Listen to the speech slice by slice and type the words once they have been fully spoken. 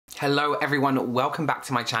Hello everyone, welcome back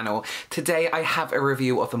to my channel. Today I have a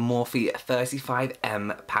review of the Morphe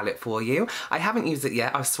 35M palette for you. I haven't used it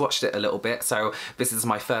yet, I've swatched it a little bit, so this is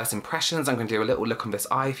my first impressions. I'm going to do a little look on this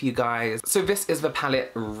eye for you guys. So this is the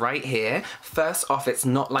palette right here. First off, it's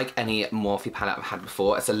not like any Morphe palette I've had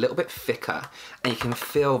before. It's a little bit thicker, and you can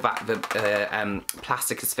feel that the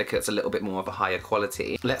plastic is thicker. It's a little bit more of a higher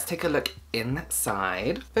quality. Let's take a look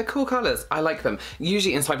inside. They're cool colours, I like them.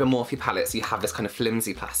 Usually inside the Morphe palettes you have this kind of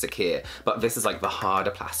flimsy plastic here, but this is like the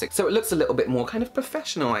harder plastic, so it looks a little bit more kind of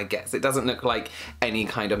professional, I guess. It doesn't look like any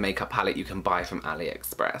kind of makeup palette you can buy from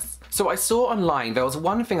AliExpress. So I saw online there was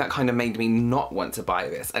one thing that kind of made me not want to buy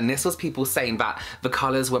this, and this was people saying that the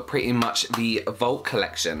colours were pretty much the Vault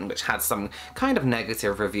collection, which had some kind of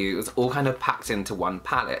negative reviews, all kind of packed into one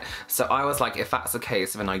palette. So I was like, if that's the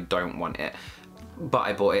case, then I don't want it. But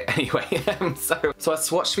I bought it anyway. So I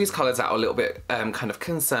swatched these colours out a little bit kind of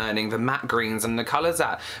concerning, the matte greens, and the colours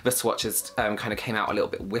that the swatches kind of came out a little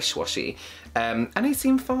bit wish-washy. And they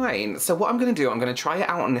seem fine. So what I'm going to do, I'm going to try it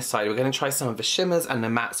out on this side. We're going to try some of the shimmers and the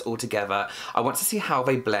mattes all together. I want to see how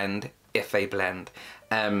they blend, if they blend,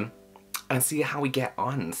 and see how we get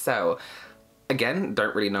on. So again,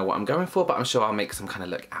 don't really know what I'm going for, but I'm sure I'll make some kind of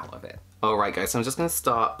look out of it. Alright guys, so I'm just going to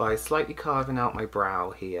start by slightly carving out my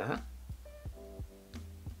brow here.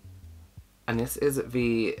 And this is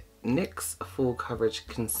the NYX Full Coverage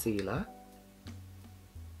Concealer.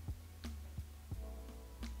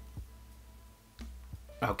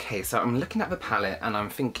 Okay, so I'm looking at the palette and I'm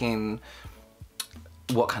thinking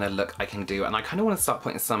what kind of look I can do, and I kind of want to start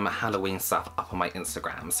putting some Halloween stuff up on my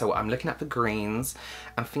Instagram. So I'm looking at the greens.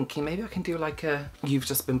 I'm thinking maybe I can do like a "you've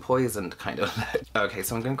just been poisoned" kind of look. Okay,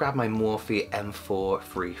 so I'm going to grab my Morphe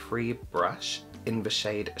M433 brush in the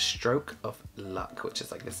shade Stroke of Luck, which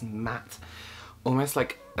is like this matte, almost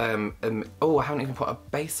like, oh, I haven't even put a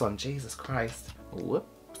base on, Jesus Christ.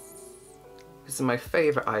 Whoops. This is my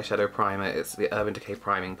favourite eyeshadow primer. It's the Urban Decay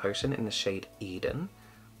Priming Potion in the shade Eden.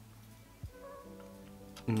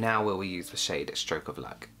 Now will we use the shade Stroke of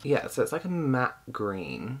Luck. Yeah, so it's like a matte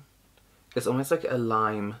green. It's almost like a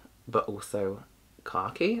lime, but also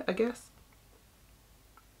khaki, I guess.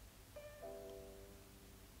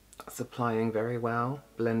 That's applying very well,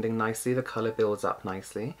 blending nicely, the colour builds up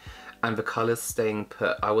nicely, and the colour's staying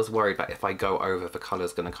put. I was worried that if I go over, the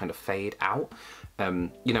colour's going to kind of fade out.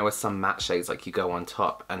 You know, with some matte shades, like you go on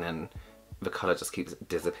top and then the colour just keeps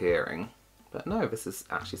disappearing. But no, this is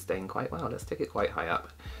actually staying quite well. Let's take it quite high up.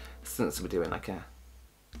 Since we're doing like a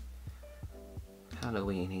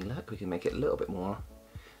Halloween-y look, we can make it a little bit more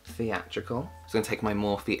theatrical. So I'm going to take my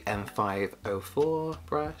Morphe M504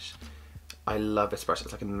 brush. I love this brush,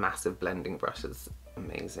 it's like a massive blending brush, it's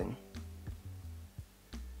amazing.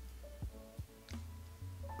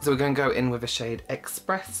 So we're going to go in with the shade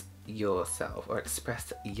Express Yourself, or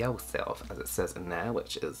Express Yourself as it says in there,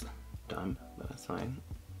 which is dumb, but that's fine.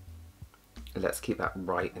 Let's keep that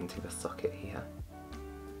right into the socket here.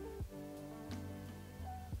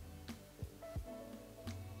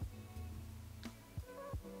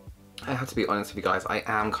 I have to be honest with you guys, I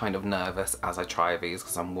am kind of nervous as I try these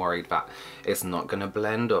because I'm worried that it's not going to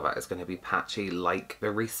blend or that it's going to be patchy like the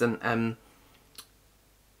recent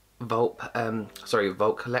Vault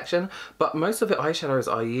collection. But most of the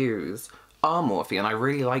eyeshadows I use are Morphe and I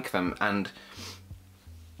really like them, and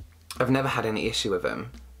I've never had any issue with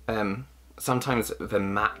them. Sometimes the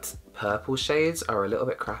matte purple shades are a little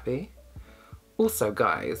bit crappy. Also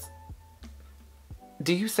guys,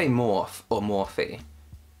 do you say Morphe or Morphe?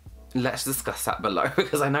 Let's discuss that below,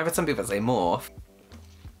 because I know that some people say Morphe.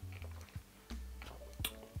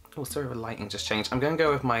 Oh, sorry, the lighting just changed. I'm going to go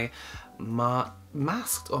with my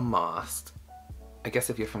masked or masked? I guess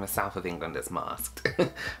if you're from the south of England, it's masked.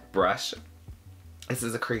 Brush. This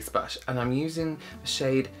is a crease brush, and I'm using the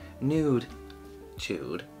shade Nude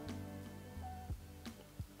Tude,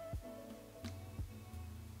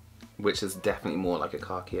 which is definitely more like a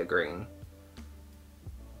khaki or green.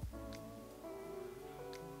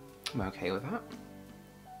 I'm okay with that.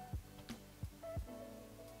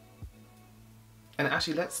 And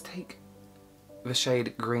actually let's take the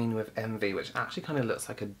shade Green with Envy, which actually kind of looks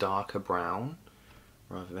like a darker brown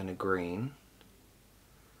rather than a green.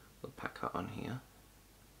 We'll pack that on here.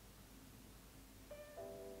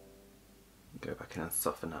 Go back in and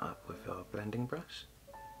soften that up with our blending brush.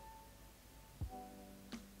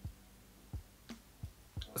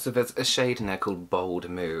 So there's a shade in there called Bold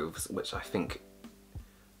Moves, which I think,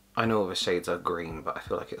 I know all the shades are green, but I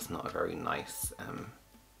feel like it's not a very nice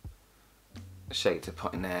shade to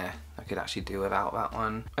put in there. I could actually do without that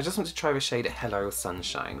one. I just want to try the shade Hello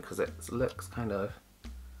Sunshine because it looks kind of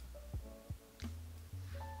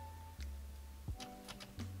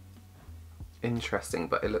interesting,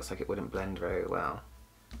 but it looks like it wouldn't blend very well.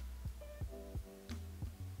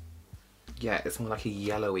 Yeah, it's more like a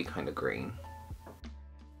yellowy kind of green.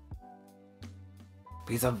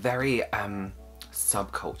 These are very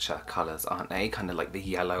subculture colours, aren't they? Kind of like the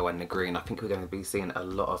yellow and the green. I think we're going to be seeing a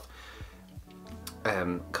lot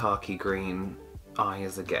of khaki green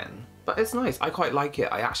eyes again. But it's nice. I quite like it.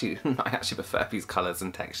 I actually prefer these colours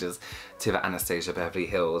and textures to the Anastasia Beverly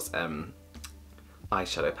Hills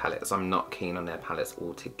eyeshadow palettes. I'm not keen on their palettes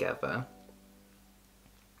altogether.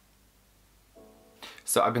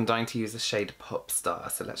 So I've been dying to use the shade Pop Star,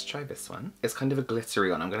 so let's try this one. It's kind of a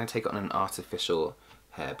glittery one. I'm going to take it on an artificial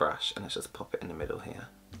hairbrush and let's just pop it in the middle here.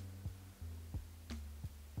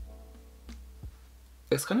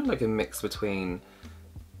 It's kind of like a mix between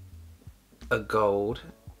a gold.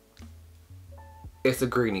 It's a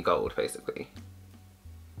greeny gold, basically.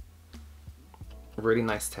 Really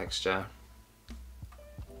nice texture.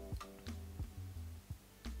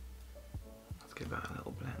 Let's give that a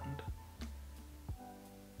little blend.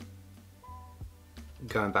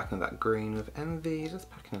 Going back in that green with Envy, just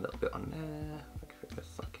packing a little bit on there. Give it a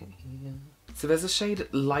second here. So there's a shade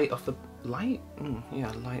Light of the Light?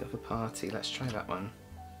 Yeah, Light of the Party. Let's try that one.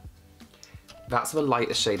 That's the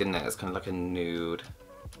lightest shade in there. It's kind of like a nude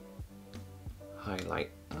highlight.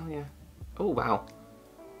 Oh yeah. Oh wow.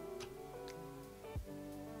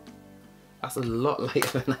 That's a lot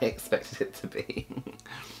lighter than I expected it to be.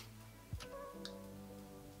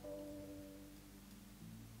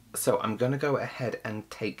 So I'm gonna go ahead and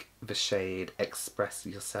take the shade Express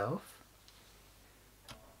Yourself.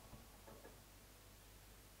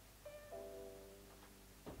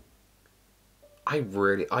 you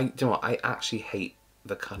know what, I actually hate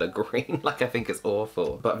the colour green. Like, I think it's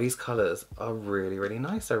awful. But these colours are really, really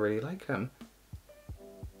nice. I really like them.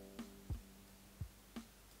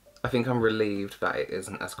 I think I'm relieved that it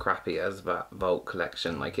isn't as crappy as that Vault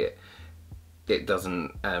collection. Like, it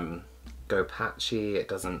doesn't go patchy, it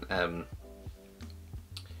doesn't, the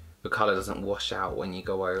colour doesn't wash out when you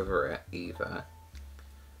go over it either.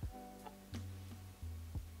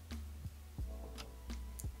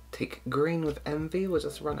 Take green with Envy, we'll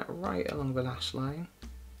just run it right along the lash line.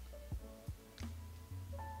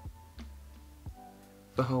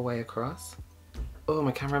 The whole way across. Oh,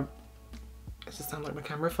 my camera, it just sounded like my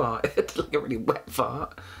camera farted, like a really wet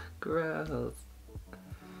fart. Gross.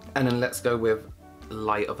 And then let's go with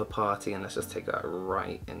Light of a Party and let's just take that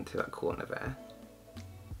right into that corner there.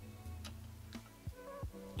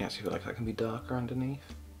 You actually feel like that can be darker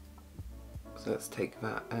underneath. So let's take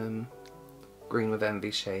that green with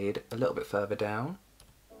Envy shade a little bit further down.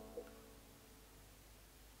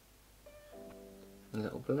 A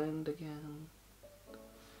little blend again.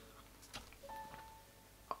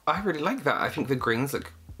 I really like that. I think the greens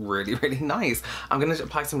look really, really nice. I'm going to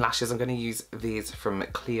apply some lashes. I'm going to use these from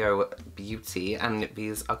Clio Beauty and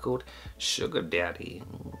these are called Sugar Daddy.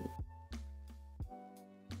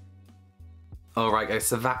 Alright guys,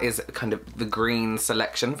 so that is kind of the green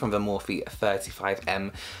selection from the Morphe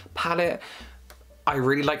 35M palette. I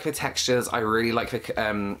really like the textures, I really like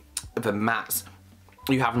the mattes.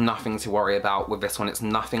 You have nothing to worry about with this one. It's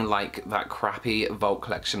nothing like that crappy Vault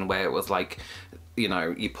collection where it was like, you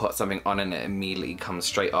know, you put something on and it immediately comes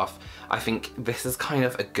straight off. I think this is kind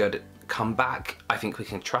of a good comeback. I think we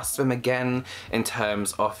can trust them again in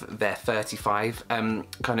terms of their 35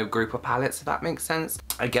 kind of group of palettes, if that makes sense.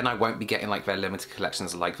 Again, I won't be getting like their limited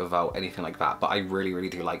collections like the Vault, anything like that, but I really, really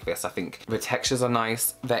do like this. I think the textures are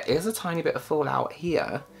nice. There is a tiny bit of fallout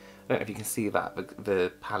here. I don't know if you can see that,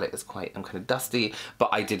 the palette is quite kind of dusty, but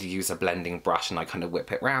I did use a blending brush and I kind of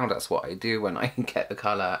whip it round. That's what I do when I get the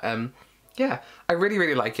colour. Yeah, I really,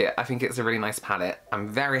 really like it. I think it's a really nice palette. I'm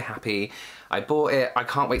very happy. I bought it. I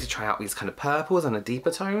can't wait to try out these kind of purples and the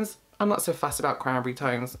deeper tones. I'm not so fussed about cranberry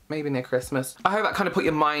tones, maybe near Christmas. I hope that kind of put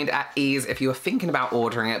your mind at ease if you were thinking about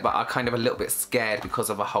ordering it but are kind of a little bit scared because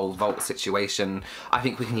of the whole Vault situation. I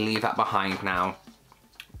think we can leave that behind now.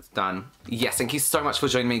 It's done. Yes, thank you so much for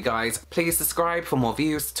joining me, guys. Please subscribe for more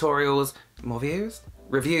views, tutorials, more views?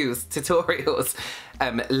 Reviews, tutorials,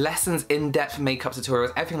 lessons, in-depth makeup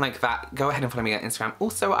tutorials, everything like that. Go ahead and follow me on Instagram.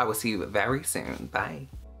 Also, I will see you very soon. Bye.